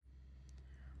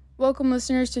Welcome,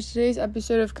 listeners, to today's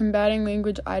episode of Combating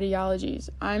Language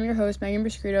Ideologies. I'm your host, Megan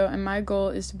Briscrito, and my goal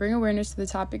is to bring awareness to the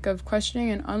topic of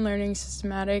questioning and unlearning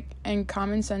systematic and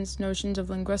common sense notions of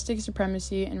linguistic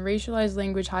supremacy and racialized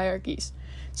language hierarchies.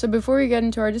 So before we get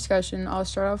into our discussion, I'll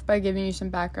start off by giving you some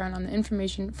background on the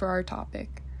information for our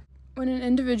topic. When an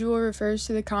individual refers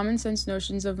to the common sense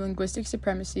notions of linguistic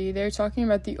supremacy, they are talking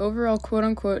about the overall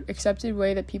quote-unquote accepted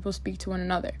way that people speak to one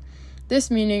another.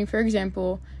 This meaning, for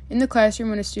example, in the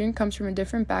classroom when a student comes from a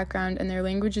different background and their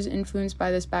language is influenced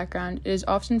by this background, it is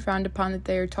often frowned upon that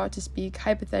they are taught to speak,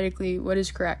 hypothetically, what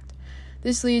is correct.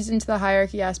 This leads into the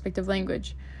hierarchy aspect of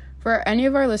language. For any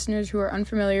of our listeners who are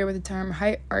unfamiliar with the term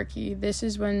hierarchy, this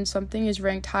is when something is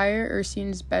ranked higher or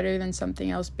seen as better than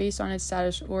something else based on its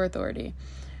status or authority.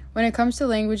 When it comes to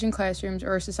language in classrooms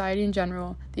or society in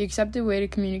general, the accepted way to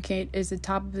communicate is the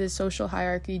top of this social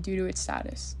hierarchy due to its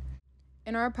status.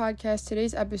 In our podcast,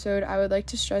 today's episode, I would like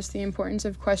to stress the importance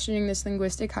of questioning this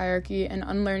linguistic hierarchy and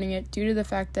unlearning it due to the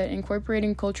fact that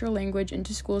incorporating cultural language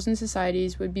into schools and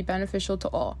societies would be beneficial to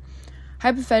all.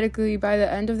 Hypothetically, by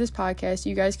the end of this podcast,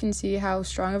 you guys can see how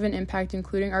strong of an impact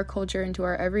including our culture into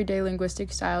our everyday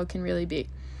linguistic style can really be.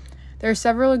 There are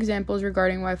several examples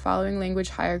regarding why following language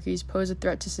hierarchies pose a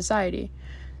threat to society.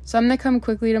 Some that come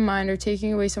quickly to mind are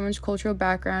taking away someone's cultural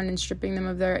background and stripping them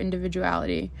of their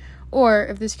individuality, or,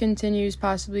 if this continues,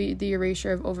 possibly the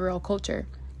erasure of overall culture.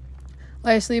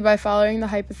 Lastly, by following the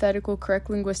hypothetical correct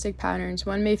linguistic patterns,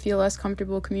 one may feel less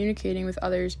comfortable communicating with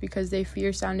others because they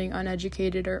fear sounding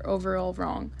uneducated or overall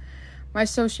wrong. My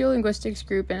Sociolinguistics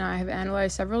group and I have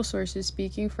analyzed several sources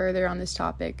speaking further on this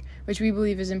topic, which we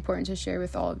believe is important to share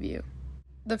with all of you.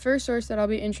 The first source that I'll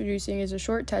be introducing is a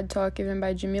short TED Talk given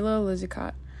by Jamila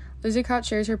Lizicot. Lizicot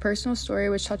shares her personal story,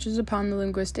 which touches upon the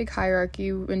linguistic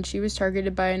hierarchy when she was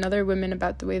targeted by another woman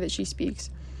about the way that she speaks.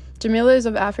 Jamila is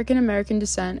of African American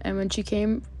descent, and when she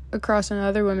came across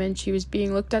another woman, she was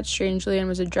being looked at strangely and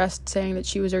was addressed saying that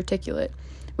she was articulate.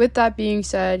 With that being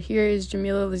said, here is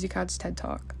Jamila Lizicot's TED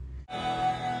Talk.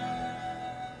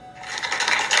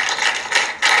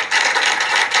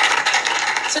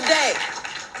 Today,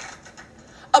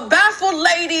 a baffled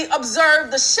lady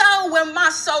observed the shell where my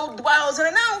soul dwells and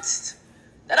announced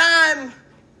that I'm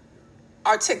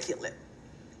articulate.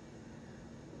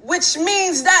 Which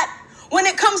means that when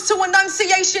it comes to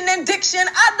enunciation and diction,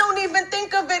 I don't even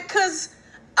think of it because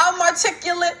I'm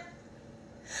articulate.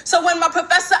 So when my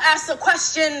professor asks a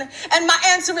question and my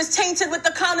answer is tainted with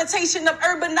the connotation of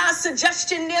urbanized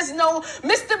suggestion, there's no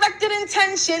misdirected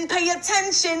intention. Pay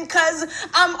attention because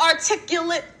I'm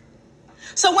articulate.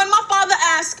 So when my father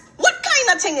asks, what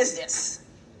kind of thing is this?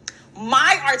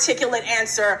 My articulate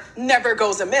answer never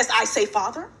goes amiss. I say,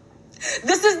 Father,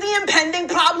 this is the impending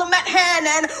problem at hand,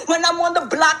 and when I'm on the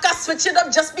block, I switch it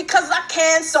up just because I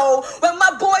can. So when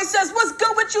my boy says, what's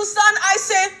good with you, son? I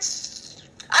say,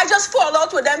 I just fall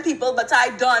out with them people, but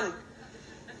I done.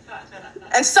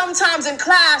 And sometimes in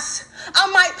class, I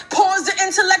might pause the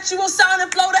intellectual sound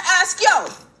and flow to ask,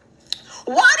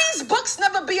 why these books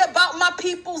never be about my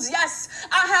peoples? Yes,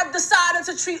 I have decided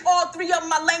to treat all three of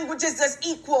my languages as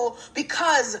equal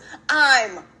because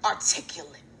I'm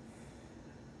articulate.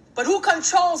 But who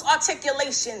controls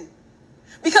articulation?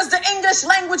 Because the English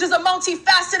language is a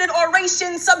multifaceted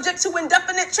oration subject to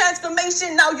indefinite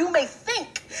transformation. Now you may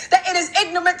think that it is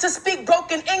ignorant to speak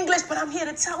broken English, but I'm here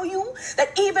to tell you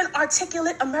that even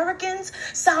articulate Americans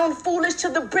sound foolish to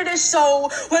the British. So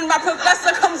when my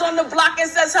professor comes on the block and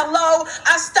says hello,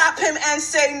 I stop him and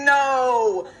say,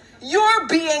 no, you're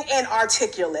being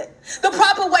inarticulate. The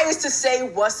proper way is to say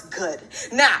what's good.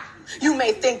 Now, you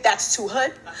may think that's too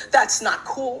hood. That's not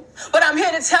cool. But I'm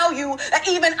here to tell you that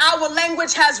even our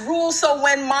language has rules. So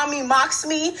when mommy mocks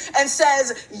me and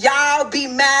says, y'all be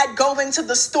mad going to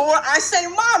the store, I say,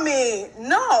 mommy,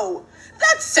 no,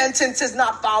 that sentence is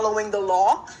not following the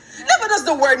law. Never does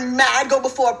the word mad go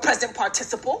before a present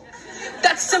participle.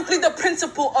 That's simply the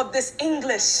principle of this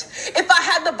English. If I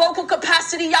had the vocal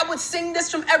capacity, I would sing this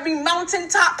from every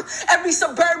mountaintop, every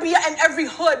suburbia, and every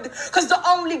hood. Because the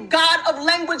only God of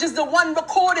language is the one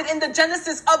recorded in the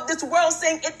Genesis of this world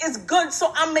saying it is good.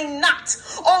 So I may not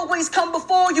always come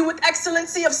before you with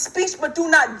excellency of speech, but do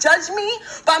not judge me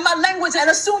by my language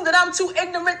and assume that I'm too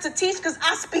ignorant to teach because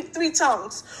I speak 3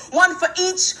 tongues. One for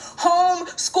each, home,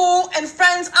 school, and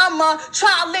friends. I'm a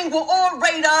trilingual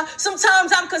orator.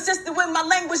 Sometimes I'm consistent with my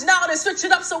language now and switch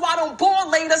it up so I don't bore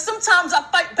later. Sometimes I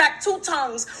fight back 2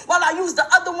 tongues while I use the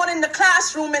other one in the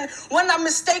classroom. And when I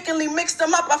mistakenly mix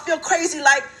them up, I feel crazy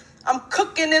like I'm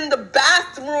cooking in the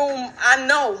bathroom. I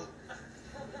know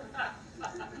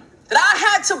that I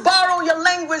had to borrow your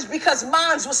language because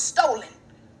mine was stolen.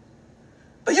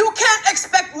 But you can't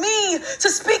expect me to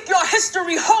speak your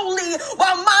history holy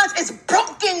while mine is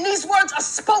broken. These words are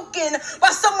spoken by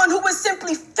someone who was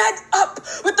simply fed up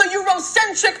with the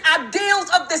Eurocentric ideals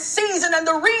of this season. And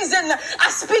the reason I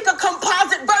speak a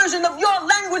composite version of your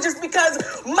language is because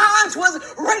mine was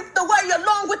raped away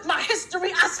along with my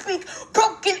history. I speak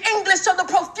broken English so the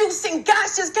profusing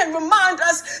gashes can remind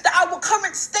us that our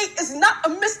current state is not a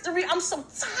mystery. I'm so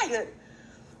tired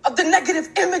of the negative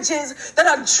images that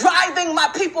are driving my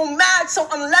people mad. So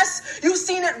unless you've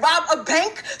seen it rob a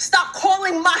bank, stop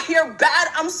calling my hair bad.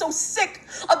 I'm so sick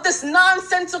of this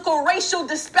nonsensical racial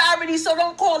disparity. So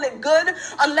don't call it good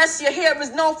unless your hair is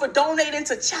known for donating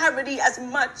to charity as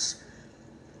much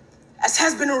as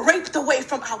has been raped away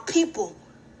from our people.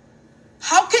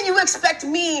 How can you expect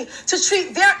me to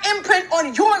treat their imprint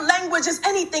on your language as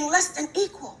anything less than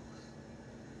equal?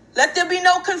 Let there be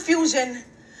no confusion.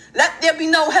 Let there be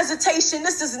no hesitation.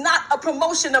 This is not a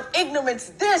promotion of ignorance.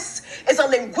 This is a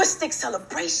linguistic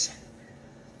celebration.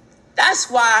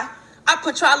 That's why I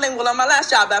put trilingual on my last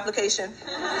job application.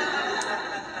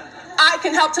 I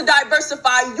can help to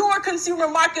diversify your consumer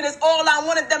market is all I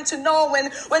wanted them to know.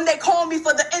 When they call me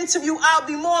for the interview, I'll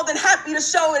be more than happy to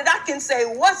show that I can say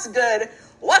what's good,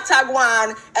 what's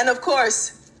agwan, and of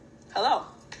course, hello.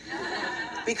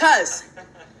 Because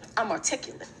I'm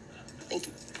articulate. Thank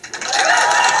you.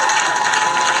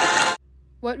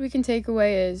 What we can take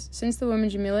away is, since the woman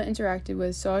Jamila interacted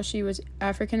with saw she was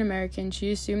African American,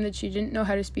 she assumed that she didn't know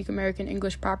how to speak American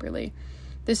English properly.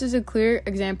 This is a clear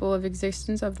example of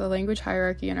existence of the language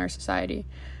hierarchy in our society.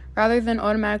 Rather than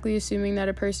automatically assuming that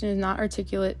a person is not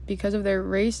articulate because of their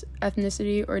race,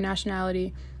 ethnicity, or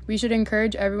nationality, we should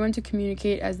encourage everyone to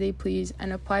communicate as they please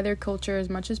and apply their culture as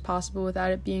much as possible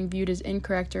without it being viewed as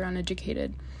incorrect or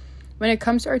uneducated. When it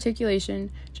comes to articulation,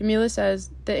 Jamila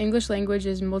says, the English language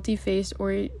is multi-faced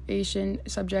oration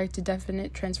subject to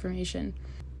definite transformation.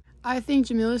 I think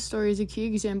Jamila's story is a key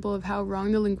example of how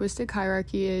wrong the linguistic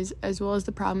hierarchy is, as well as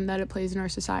the problem that it plays in our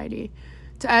society.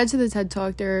 To add to the TED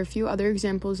Talk, there are a few other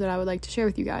examples that I would like to share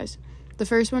with you guys. The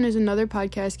first one is another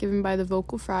podcast given by the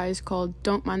Vocal Fries called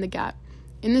Don't Mind the Gap.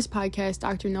 In this podcast,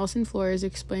 Dr. Nelson Flores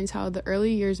explains how the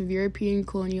early years of European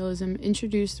colonialism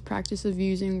introduced the practice of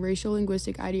using racial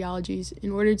linguistic ideologies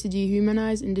in order to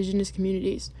dehumanize indigenous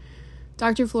communities.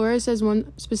 Dr. Flores says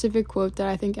one specific quote that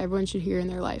I think everyone should hear in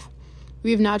their life. We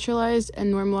have naturalized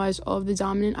and normalized all of the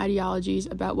dominant ideologies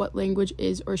about what language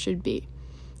is or should be.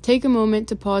 Take a moment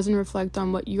to pause and reflect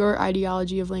on what your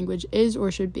ideology of language is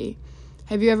or should be.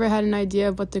 Have you ever had an idea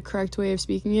of what the correct way of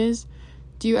speaking is?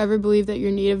 Do you ever believe that your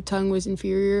native tongue was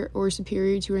inferior or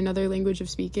superior to another language of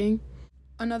speaking?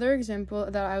 Another example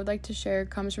that I would like to share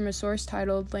comes from a source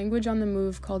titled Language on the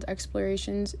Move called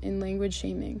Explorations in Language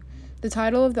Shaming. The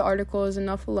title of the article is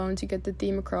enough alone to get the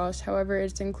theme across, however,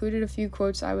 it's included a few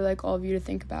quotes I would like all of you to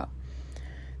think about.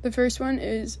 The first one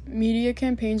is, media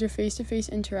campaigns are face-to-face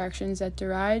interactions that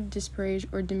deride, disparage,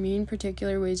 or demean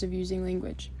particular ways of using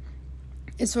language.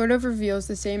 It sort of reveals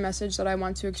the same message that I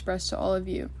want to express to all of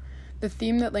you. The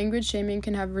theme that language shaming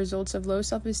can have results of low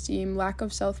self-esteem, lack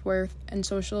of self-worth, and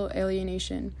social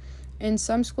alienation. In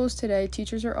some schools today,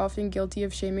 teachers are often guilty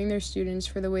of shaming their students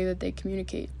for the way that they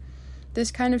communicate. This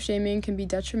kind of shaming can be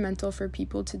detrimental for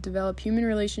people to develop human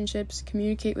relationships,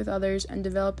 communicate with others, and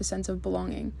develop a sense of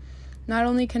belonging. Not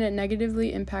only can it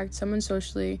negatively impact someone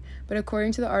socially, but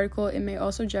according to the article, it may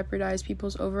also jeopardize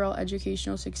people's overall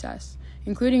educational success,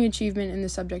 including achievement in the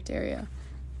subject area.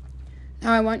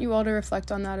 Now, I want you all to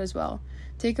reflect on that as well.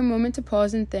 Take a moment to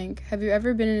pause and think, have you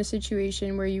ever been in a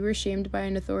situation where you were shamed by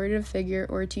an authoritative figure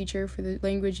or a teacher for the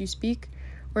language you speak,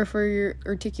 or for your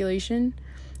articulation?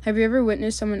 Have you ever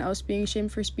witnessed someone else being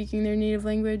shamed for speaking their native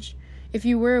language? If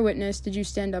you were a witness, did you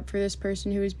stand up for this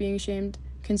person who is being shamed?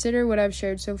 Consider what I've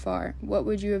shared so far. What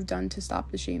would you have done to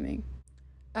stop the shaming?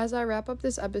 As I wrap up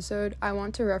this episode, I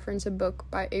want to reference a book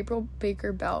by April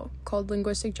Baker Bell called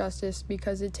Linguistic Justice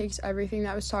because it takes everything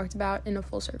that was talked about in a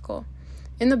full circle.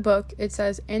 In the book, it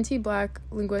says anti-Black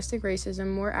linguistic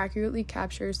racism more accurately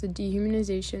captures the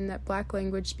dehumanization that Black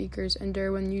language speakers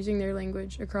endure when using their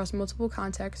language across multiple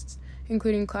contexts,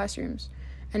 including classrooms,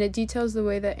 and it details the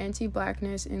way that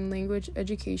anti-Blackness in language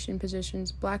education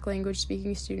positions Black language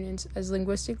speaking students as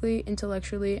linguistically,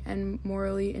 intellectually, and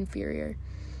morally inferior.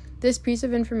 This piece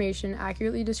of information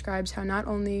accurately describes how not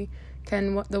only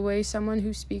can the way someone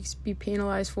who speaks be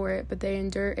penalized for it, but they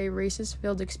endure a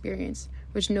racist-filled experience,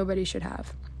 which nobody should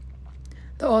have.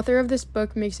 The author of this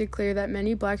book makes it clear that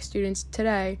many Black students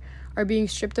today are being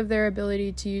stripped of their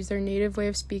ability to use their native way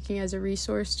of speaking as a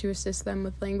resource to assist them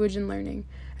with language and learning,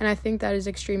 and I think that is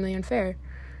extremely unfair.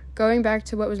 Going back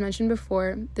to what was mentioned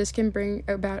before, this can bring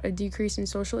about a decrease in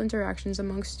social interactions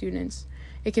among students.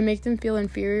 It can make them feel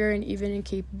inferior and even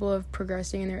incapable of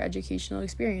progressing in their educational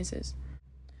experiences.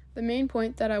 The main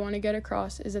point that I want to get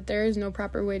across is that there is no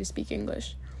proper way to speak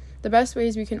English. The best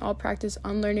ways we can all practice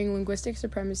unlearning linguistic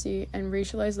supremacy and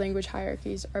racialized language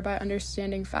hierarchies are by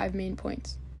understanding 5 main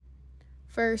points.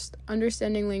 First,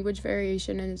 understanding language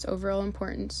variation and its overall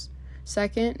importance.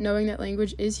 Second, knowing that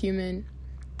language is human.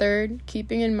 Third,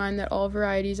 keeping in mind that all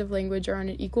varieties of language are on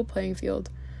an equal playing field.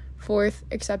 Fourth,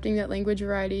 accepting that language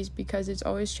varieties because it's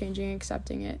always changing and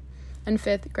accepting it. And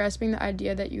fifth, grasping the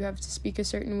idea that you have to speak a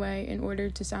certain way in order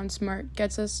to sound smart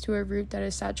gets us to a root that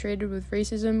is saturated with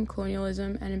racism,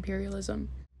 colonialism, and imperialism.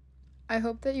 I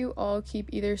hope that you all keep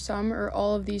either some or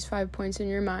all of these 5 points in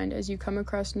your mind as you come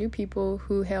across new people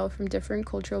who hail from different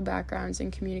cultural backgrounds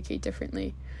and communicate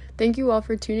differently. Thank you all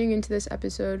for tuning into this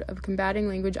episode of Combating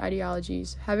Language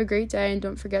Ideologies. Have a great day and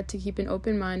don't forget to keep an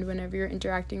open mind whenever you're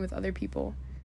interacting with other people.